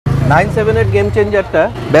978 game চেঞ্জারটা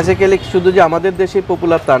basically শুধু যে আমাদের দেশে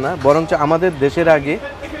পপুলার তা না, বরঞ্চ আমাদের দেশের আগে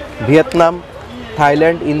ভিয়েতনাম,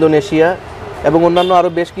 থাইল্যান্ড, ইন্দোনেশিয়া এবং অন্যান্য আরও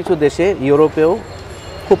বেশ কিছু দেশে ইউরোপেও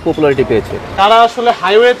খুব পপুলারিটি পেয়েছে। তারা আসলে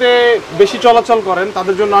হাইওয়েতে বেশি চলাচল করেন,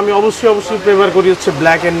 তাদের জন্য আমি অবশ্যই প্রেফার করি হচ্ছে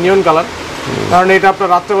ব্ল্যাক অ্যান্ড নিয়ন কালার, কারণ এটা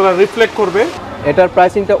আপনার রাত্রেবেলা রিফ্লেক্ট করবে। এটার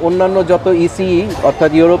প্রাইসিংটা অন্যান্য যত ইসিই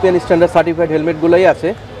অর্থাৎ ইউরোপিয়ান স্ট্যান্ডার্ড সার্টিফাইড হেলমেটগুলোই আছে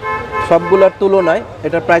সবগুলোর তুলনায়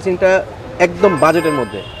এটার প্রাইসিংটা একদম বাজেটের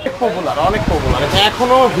মধ্যে। অনেক পপুলার,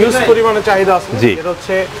 এখনো হিউজ পরিমাণে চাহিদা আছে। এটা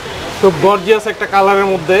হচ্ছে খুব গর্জিয়াস একটা কালারের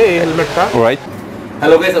মধ্যে এই হেলমেটটা। রাইট।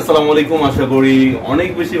 হ্যালো গাইস, আসসালামু আলাইকুম। আশা করি অনেক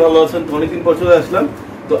বেশি ভালো আছেন। তো অনেকদিন পর চলে আসলাম,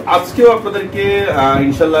 তো আজকেও আপনাদেরকে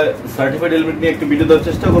ইনশাআল্লাহ সার্টিফাইড হেলমেট নিয়ে একটু ভিডিও দেওয়ার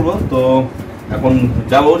চেষ্টা করব। তো এখন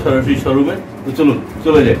যাব সরাসরি শোরুমে, তো চলুন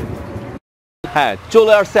চলে যাই। হ্যাঁ,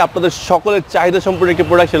 চলে আসছে আপনাদের সকলের চাহিদা সম্পূর্ণ একটি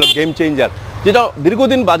প্রোডাক্ট ছিল গেম চেঞ্জার, যেটা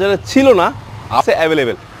দীর্ঘদিন বাজারে ছিল না, আছে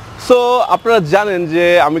অ্যাভেলেবেল। সো আপনারা জানেন যে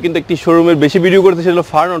আমি কিন্তু একটি শোরুমের বেশি ভিডিও করতে ছিল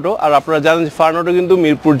ফারহান অটো, আর আপনারা জানেন যে ফারহান অটো কিন্তু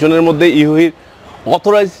মিরপুর জোনের মধ্যে ইউহির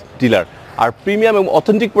অথরাইজড ডিলার। আর প্রিমিয়াম এবং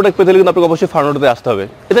অথেন্টিক প্রোডাক্ট পেতে হলে কিন্তু আপনাকে অবশ্যই ফারহান অটোতে আসতে হবে।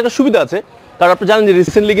 এটা একটা সুবিধা আছে, কারণ আপনি জানেন যে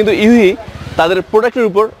রিসেন্টলি কিন্তু ইউহি তাদের প্রোডাক্টের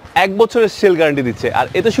উপর 1 বছরের সেল গ্যারান্টি দিচ্ছে। আর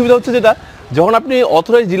এতে সুবিধা হচ্ছে যেটা, যখন আপনি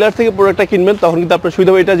অথরাইজ ডিলার থেকে প্রোডাক্টটা কিনবেন তখন কিন্তু আপনার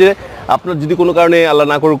সুবিধা হবে এটা যে আপনার যদি কোনো কারণে আল্লাহ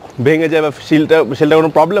না করুক ভেঙে যায় বা সেলটা কোনো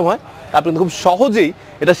প্রবলেম হয়, আপনি খুব সহজেই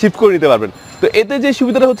এটা শিফট করে নিতে পারবেন। তো এতে যে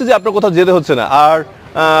সুবিধাটা হচ্ছে যে আপনার কোথাও যেতে হচ্ছে না। আর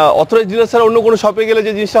অথরাইজ ডিলার ছাড়া অন্য কোনো শপে গেলে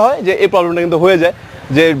যে জিনিসটা হয় যে এই প্রবলেমটা কিন্তু হয়ে যায়,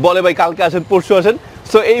 যে বলে ভাই কালকে আসেন পরশু আসেন।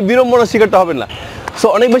 সো এই বিড়ম্বনার শিকারটা হবেন না। সো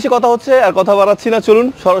অনেক বেশি কথা হচ্ছে, আর কথা বাড়াচ্ছি না, চলুন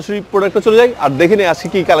সরাসরি প্রোডাক্টটা চলে যাই আর দেখে নিই আজকে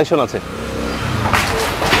কী কালেকশন আছে।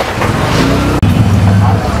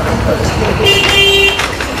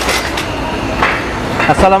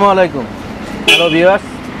 আসসালামু আলাইকুম, হ্যালো ভিউয়ার্স,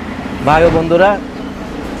 ভাই ও বন্ধুরা,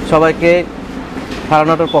 সবাইকে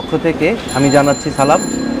ফারহান অটোর পক্ষ থেকে আমি জানাচ্ছি সালাম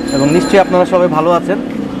এবং নিশ্চয়ই আপনারা সবাই ভালো আছেন।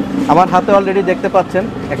 আমার হাতে অলরেডি দেখতে পাচ্ছেন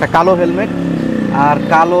একটা কালো হেলমেট, আর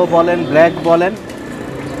কালো বলেন ব্ল্যাক বলেন,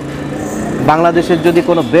 বাংলাদেশের যদি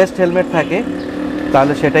কোনো বেস্ট হেলমেট থাকে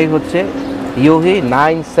তাহলে সেটাই হচ্ছে ইয়োহে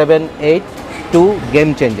 9782 গেম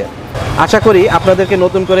চেঞ্জার। আশা করি আপনাদেরকে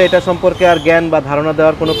নতুন করে এটা সম্পর্কে আর জ্ঞান বা ধারণা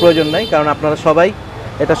দেওয়ার কোনো প্রয়োজন নাই, কারণ আপনারা সবাই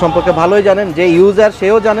এটা সম্পর্কে ভালোই জানেন। যে ইউজার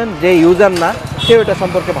সেও জানেন, যে ইউজার না সেও এটা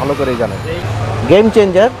সম্পর্কে ভালো করেই জানেন। গেম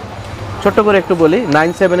চেঞ্জার ছোট্ট করে একটু বলি,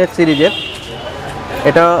 978 সিরিজের,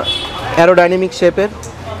 এটা অ্যারোডাইনামিক শেপের,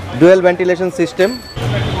 ডুয়েল ভেন্টিলেশন সিস্টেম,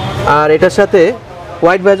 আর এটার সাথে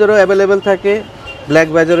হোয়াইট ভাইজারও অ্যাভেলেবেল থাকে, ব্ল্যাক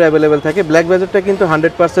ভাইজারও অ্যাভেলেবেল থাকে। ব্ল্যাক ভাইজারটা কিন্তু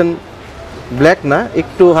 100% ব্ল্যাক না,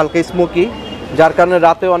 একটু হালকা স্মোকি, যার কারণে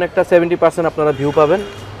রাতে অনেকটা 70% আপনারা ভিউ পাবেন।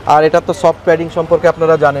 আর এটা তো সফট প্যাডিং সম্পর্কে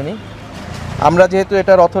আপনারা জানেনই। আমরা যেহেতু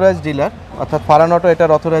এটার অথরাইজ ডিলার, অর্থাৎ ফারহান অটো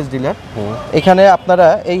এটার অথরাইজ ডিলার, এখানে আপনারা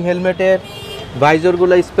এই হেলমেটের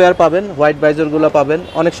ভাইজরগুলো স্পেয়ার পাবেন, হোয়াইট ভাইজরগুলো পাবেন,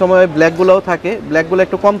 অনেক সময় ব্ল্যাকগুলোও থাকে, ব্ল্যাকগুলো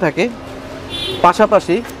একটু কম থাকে।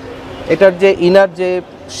 পাশাপাশি এটার যে ইনার যে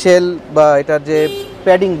শেল বা এটার যে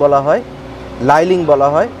প্যাডিং বলা হয়, লাইলিং বলা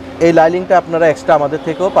হয়, এই লাইলিংটা আপনারা এক্সট্রা আমাদের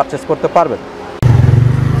থেকেও পারচেস করতে পারবেন।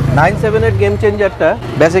 978 গেম চেঞ্জারটা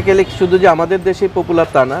বেসিক্যালি শুধু যে আমাদের দেশে পপুলার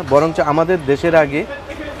তা না, বরঞ্চ আমাদের দেশের আগে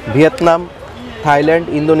ভিয়েতনাম, থাইল্যান্ড,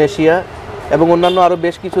 ইন্দোনেশিয়া এবং অন্যান্য আরও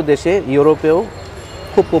বেশ কিছু দেশে ইউরোপেও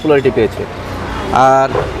খুব পপুলারিটি পেয়েছে। আর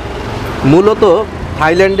মূলত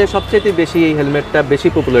থাইল্যান্ডে সবচেয়ে বেশি এই হেলমেটটা বেশি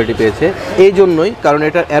পপুলারিটি পেয়েছে এই জন্যই, কারণ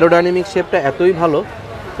এটার অ্যারোডাইনামিক শেপটা এতই ভালো,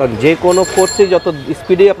 কারণ যে কোনো ফোর্সে যত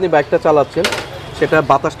স্পিডেই আপনি বাইকটা চালাচ্ছেন সেটা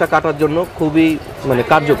বাতাসটা কাটার জন্য খুবই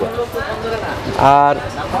কার্যকর। আর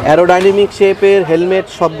অ্যারোডাইনামিক শেপের হেলমেট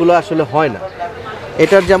সবগুলো আসলে হয় না।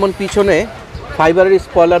 এটার যেমন পিছনে ফাইবারের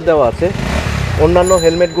স্পয়লার দেওয়া আছে, অন্যান্য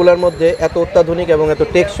হেলমেটগুলোর মধ্যে এত অত্যাধুনিক এবং এত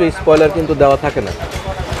টেকসই স্পয়লার কিন্তু দেওয়া থাকে না।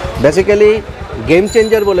 বেসিক্যালি গেম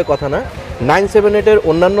চেঞ্জার বলে কথা না, 978-এর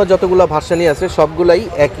অন্যান্য যতগুলো ভার্সানই আছে সবগুলাই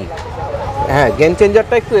একই। হ্যাঁ, গেম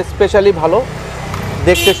চেঞ্জারটা একটু স্পেশালি ভালো,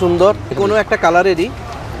 দেখতে সুন্দর, কোনো একটা কালারেরই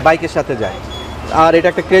বাইকের সাথে যায়। আর এটা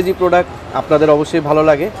একটা ক্রেজি প্রোডাক্ট, আপনাদের অবশ্যই ভালো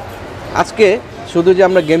লাগে। আজকে শুধু যে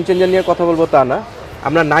আমরা গেম চেঞ্জার নিয়ে কথা বলবো তা না,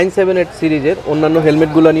 আমরা 978 সিরিজের অন্যান্য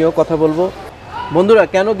হেলমেটগুলো নিয়েও কথা বলবো। বন্ধুরা,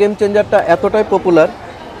 কেন গেম চেঞ্জারটা এতটাই পপুলার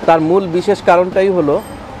তার মূল বিশেষ কারণটাই হলো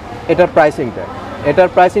এটার প্রাইসিংটা। এটার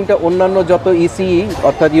প্রাইসিংটা অন্যান্য যত ইসিই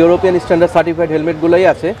অর্থাৎ ইউরোপিয়ান স্ট্যান্ডার্ড সার্টিফাইড হেলমেটগুলোই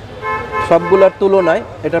আছে সবগুলোর তুলনায়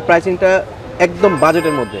এটার প্রাইসিংটা একদম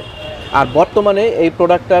বাজেটের মধ্যে। আর বর্তমানে এই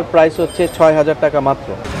প্রোডাক্টটার প্রাইস হচ্ছে 6000 টাকা মাত্র।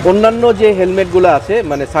 অন্যান্য যে হেলমেটগুলো আছে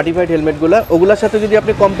সার্টিফাইড হেলমেটগুলো, ওগুলোর সাথে যদি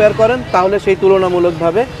আপনি কম্পেয়ার করেন তাহলে সেই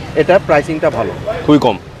তুলনামূলকভাবে এটার প্রাইসিংটা ভালো, খুবই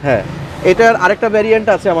কম। হ্যাঁ, এটার আরেকটা ভ্যারিয়েন্ট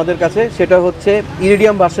আছে আমাদের কাছে, সেটা হচ্ছে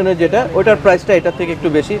ইরিডিয়াম ভার্সনের, যেটা ওটার প্রাইসটা এটার থেকে একটু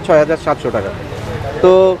বেশি, 6700 টাকা।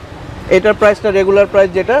 তো এটার প্রাইসটা রেগুলার প্রাইস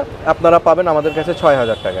যেটা আপনারা পাবেন আমাদের কাছে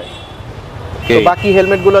 6000 টাকায়। তো বাকি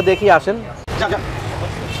হেলমেটগুলো দেখি আসেন।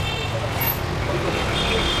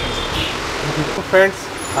 ফ্রেন্ডস,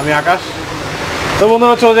 আমি আকাশ। তো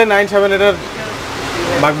বন্ধুরা চলে যায় 978 এর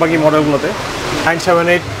বাকি মডেলগুলোতে।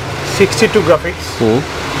 978 62 গ্রাফিক্স,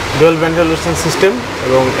 ডুয়াল ভেন্টিলেশন সিস্টেম,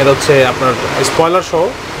 এবং এটা হচ্ছে আপনার স্পয়লার সহ,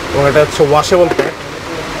 এবং এটা হচ্ছে ওয়াশেবল প্যাড।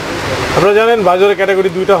 আপনারা জানেন বাজারে ক্যাটাগরি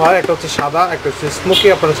দুইটা হয়, একটা হচ্ছে সাদা, একটা হচ্ছে স্মোকি।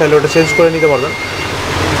 আপনারা চাইলে ওটা চেঞ্জ করে নিতে পারবেন।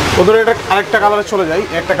 ওদের এটা আরেকটা কালারে চলে যায়,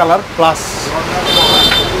 একটা কালার প্লাস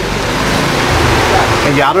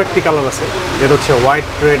এই যে আরও একটি কালার আছে, যেটা হচ্ছে হোয়াইট,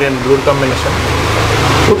 রেড অ্যান্ড ব্লুর কম্বিনেশন।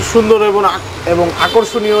 খুব সুন্দর এবং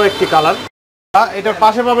আকর্ষণীয় একটি কালার। এটার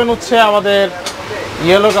পাশে পাবেন হচ্ছে আমাদের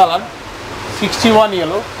ইয়েলো কালার, 61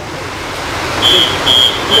 ইয়েলো,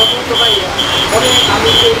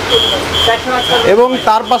 এবং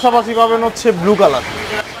তার পাশাপাশি পাবেন হচ্ছে ব্লু কালার।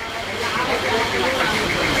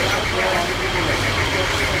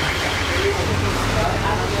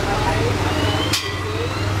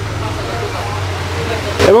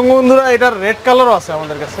 এবং বন্ধুরা এটার রেড কালারও আছে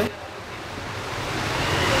আমাদের কাছে।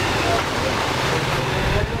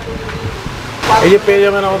 এই যে পেয়ে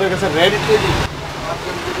যাবেন আমাদের কাছে রেড।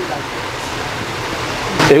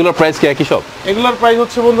 এগুলোর প্রাইস কি একই সব? এগুলোর প্রাইস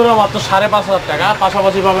হচ্ছে বন্ধুরা মাত্র 5,500 টাকা।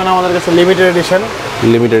 পাশাপাশি পাবেন আমাদের কাছে লিমিটেড এডিশন।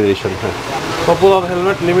 লিমিটেড এডিশন, হ্যাঁ, পপুলার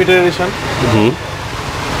হেলমেট লিমিটেড এডিশন।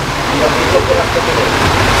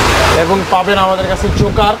 এবং পাবেন আমাদের কাছে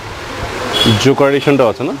জোকার এডিশনটাও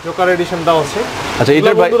আছে না? জোকার এডিশনটাও আছে। আচ্ছা,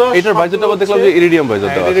 এটার বাজেটটা আবার দেখলাম যে ইরিডিয়াম বাজেট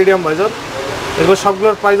দেওয়া আছে। Iridium budget. এগুলো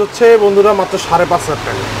সবগুলোর প্রাইস হচ্ছে বন্ধুরা মাত্র 5,500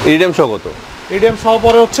 টাকা। ইরিডিয়াম সহ কত? ইরিডিয়াম সহ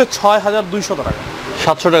পরে হচ্ছে 6,200 টাকা।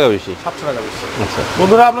 700 টাকা বেশি। 700 টাকা বেশি। আচ্ছা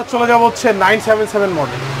বন্ধুরা আমরা চলে যাব হচ্ছে 977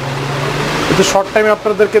 মডেল। একটু শর্ট টাইমে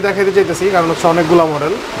আপনাদেরকে দেখাতে চাইতেছি, কারণ হচ্ছে অনেকগুলো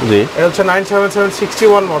মডেল। জি, এটা হচ্ছে 977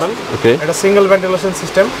 61 মডেল। ওকে, এটা সিঙ্গেল ভেন্টিলেশন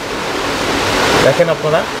সিস্টেম। দেখেন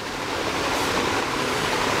আপনারা।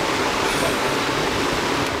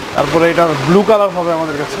 তারপরে এটা ব্লু কালার হবে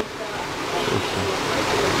আমাদের কাছে।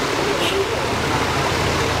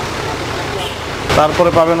 তারপরে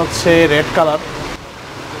পাবেন হচ্ছে রেড কালার।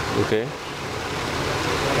 ওকে,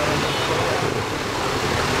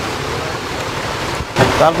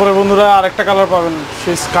 তারপরে বন্ধুরা আরেকটা কালার পাবেন,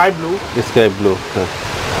 সেই স্কাই ব্লু।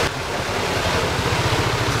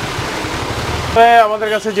 হ্যাঁ, আমাদের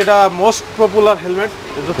কাছে যেটা মোস্ট পপুলার হেলমেট,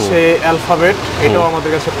 এটা হচ্ছে অ্যালফাবেট। এটাও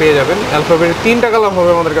আমাদের কাছে পেয়ে যাবেন। অ্যালফাবেটের 3টা কালার হবে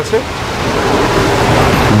আমাদের কাছে,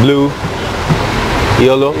 ব্লু,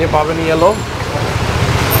 ইয়েলো। এই পাবেন ইয়েলো।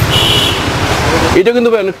 এটা কিন্তু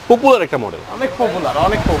অনেক পপুলার একটা মডেল, অনেক পপুলার।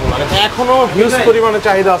 এটা এখনো হিউজ পরিমাণে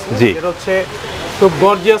চাহিদা আছে। এটা হচ্ছে খুব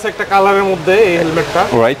গর্জিয়াস একটা কালারের মধ্যে এই হেলমেটটা,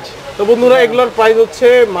 রাইট। তো বন্ধুরা এগুলোর প্রাইস হচ্ছে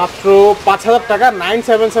মাত্র 5,000 টাকা।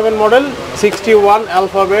 977 মডেল, 61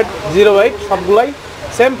 অ্যালফাবেট 08, সবগুলাই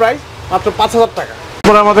সেম প্রাইস, মাত্র 5,000 টাকা।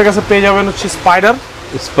 তারপরে আমাদের কাছে পেয়ে যাবেন হচ্ছে স্পাইডার।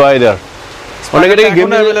 অনেকে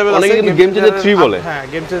কিন্তু গেম চেঞ্জার 3 বলে। হ্যাঁ,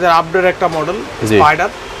 গেম চেঞ্জার আপডেট একটা মডেল স্পাইডার।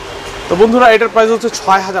 তো বন্ধুরা এটার প্রাইস হচ্ছে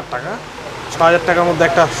 6,000 টাকা। 6,000 টাকার মধ্যে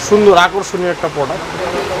একটা সুন্দর আকর্ষণীয় একটা প্রোডাক্ট।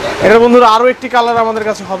 এটা বন্ধুরা আরও একটি কালার আমাদের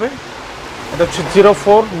কাছে হবে, এটা হচ্ছে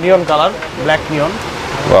 04 নিয়ন কালার, ব্ল্যাক নিয়ন।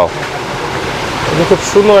 ওয়াও, এটা খুব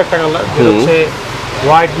সুন্দর একটা কালার, যেটা হচ্ছে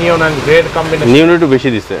white neon and red combination. নিয়ন একটু বেশি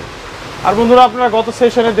দিছে। আর বন্ধুরা আপনারা গত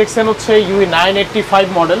সেশনে দেখছেন হচ্ছে ইউই 985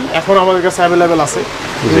 মডেল, এখন আমাদের কাছে অ্যাভেলেবেল আছে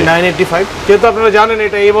ইউই 985। যেহেতু আপনারা জানেন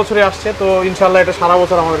এটা এই বছরে আসছে, তো ইনশাআল্লাহ এটা সারা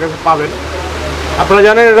বছর আমাদের কাছে পাবেন। আপনারা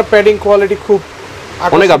জানেন এটা প্যাডিং কোয়ালিটি খুব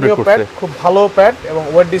অনেক আপডেট করছে, খুব ভালো প্যাড, এবং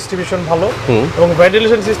ওয়েট ডিস্ট্রিবিউশন ভালো, এবং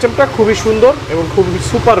ভেন্টিলেশন সিস্টেমটা খুবই সুন্দর এবং খুবই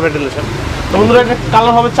সুপার ভেন্টিলেশন। তো বন্ধুরা এটা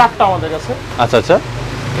কালার হবে 4টা আমাদের কাছে। আচ্ছা,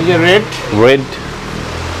 এই যে রেড,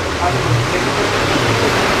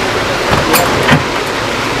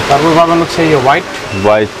 তারপর পাবেন হচ্ছে এই হোয়াইট,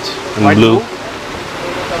 ব্লু।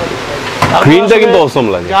 গ্রিনটা কিন্তু অসম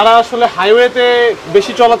লাগে। যারা আসলে হাইওয়েতে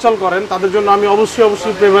বেশি চলাচল করেন তাদের জন্য আমি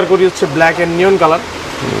অবশ্যই প্রেফার করি হচ্ছে ব্ল্যাক এন্ড নিয়ন কালার,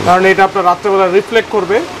 কারণ এটা আপনার রাত্রেবেলা রিফ্লেক্ট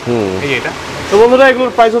করবে। এই এটা। তো বন্ধুরা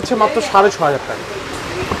এগুলোর প্রাইস হচ্ছে মাত্র 6,500 টাকা।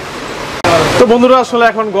 তো বন্ধুরা আসলে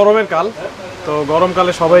এখন গরমের কাল, তো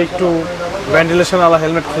গরমকালে সবাই একটু ভেন্টিলেশন আলা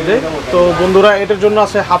হেলমেট খুঁজে। তো বন্ধুরা এটার জন্য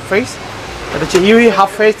আছে হাফ ফেস। এটা হচ্ছে ইউই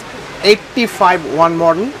হাফ ফেস 85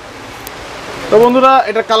 মডেল। তো বন্ধুরা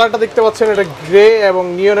এটার কালারটা দেখতে পাচ্ছেন, এটা গ্রে এবং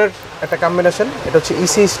নিয়নের একটা কম্বিনেশন। এটা হচ্ছে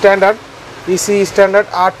ইসি স্ট্যান্ডার্ড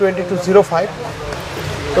R2205।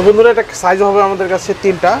 তো বন্ধুরা এটা সাইজ হবে আমাদের কাছে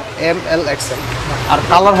 3টা, M, L, XL। আর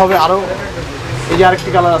কালার হবে আরও, এই যে আরেকটি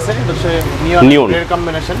কালার আছে, এটা হচ্ছে নিয়ন রেড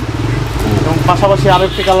কম্বিনেশন। এবং পাশাপাশি আরও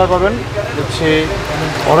একটি কালার পাবেন, এটা হচ্ছে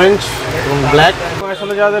অরেঞ্জ এবং ব্ল্যাক।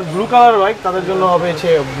 আসলে যাদের ব্লু কালার বাইক তাদের জন্য হবে হচ্ছে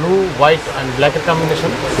ব্লু, হোয়াইট অ্যান্ড ব্ল্যাকের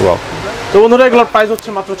কম্বিনেশন। তো বন্ধুরা এগুলোর প্রাইস হচ্ছে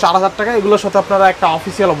মাত্র 4,000 টাকা। এগুলোর সাথে আপনারা একটা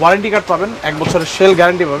অফিসিয়াল ওয়ারেন্টি কার্ড পাবেন, 1 বছরের সেল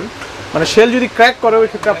গ্যারান্টি পাবেন। মানে সেল যদি ক্র্যাক করে ওই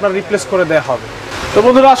ক্ষেত্রে আপনার রিপ্লেস করে দেওয়া হবে। তো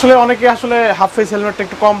বন্ধুরা আসলে অনেকে আসলে হাফ ফেস হেলমেটটা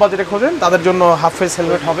একটু কম বাজেটে খোঁজেন, তাদের জন্য হাফ ফেস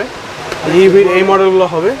হেলমেট হবে। এই মডেলগুলো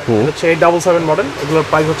হবে হচ্ছে 877 মডেল, এগুলোর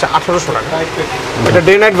প্রাইস হচ্ছে 1800 টাকা। এটা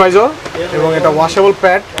ডে নাইট ভাইজর এবং এটা ওয়াশেবল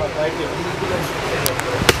প্যাড,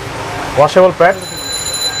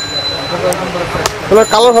 এগুলোর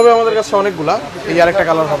কালার হবে আমাদের কাছে অনেকগুলা। এই আরেকটা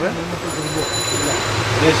কালার হবে,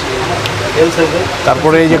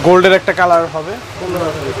 তারপরে এই যে গোল্ডের একটা কালার হবে,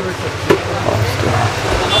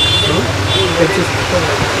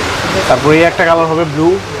 তারপরে এই একটা কালার হবে ব্লু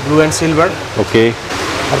অ্যান্ড সিলভার। ওকে,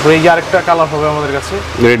 তারপরে এই যে আরেকটা কালার হবে আমাদের কাছে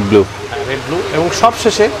রেড ব্লু। এবং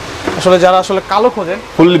সবশেষে আসলে যারা আসলে কালো খোঁজেন,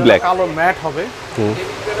 ফুললি ব্ল্যাক, কালো ম্যাট হবে,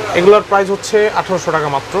 এগুলোর প্রাইস হচ্ছে 1800 টাকা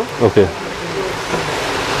মাত্র। ওকে,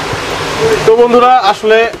 তো বন্ধুরা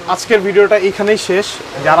আসলে আজকের ভিডিওটা এখানেই শেষ।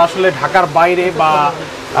 যারা আসলে ঢাকার বাইরে বা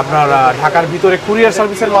আপনারা ঢাকার ভিতরে কুরিয়ার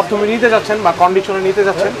সার্ভিসের মাধ্যমে নিতে যাচ্ছেন বা কন্ডিশনে নিতে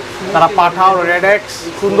যাচ্ছেন, তারা পাঠাও, রেডেক্স,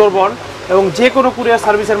 সুন্দরবন এবং যে কোনো কুরিয়ার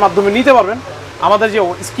সার্ভিসের মাধ্যমে নিতে পারবেন। আমাদের যে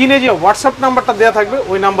স্ক্রিনে যে হোয়াটসঅ্যাপ নাম্বারটা দেওয়া থাকবে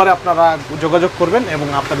ওই নাম্বারে আপনারা যোগাযোগ করবেন এবং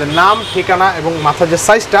আপনাদের নাম, ঠিকানা এবং মাথার যে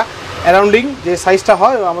সাইজটা, অ্যারাউন্ডিং যে সাইজটা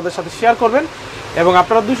হয় আমাদের সাথে শেয়ার করবেন এবং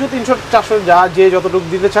আপনারা 200, 300, 400 যে যতটুকু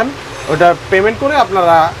দিতে চান ওটা পেমেন্ট করে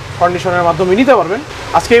আপনারা কন্ডিশনের মাধ্যমে নিতে পারবেন।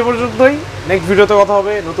 আজকে এই পর্যন্তই, নেক্সট ভিডিওতে কথা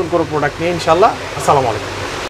হবে নতুন কোনো প্রোডাক্ট নিয়ে ইনশাআল্লাহ। আসসালামু আলাইকুম।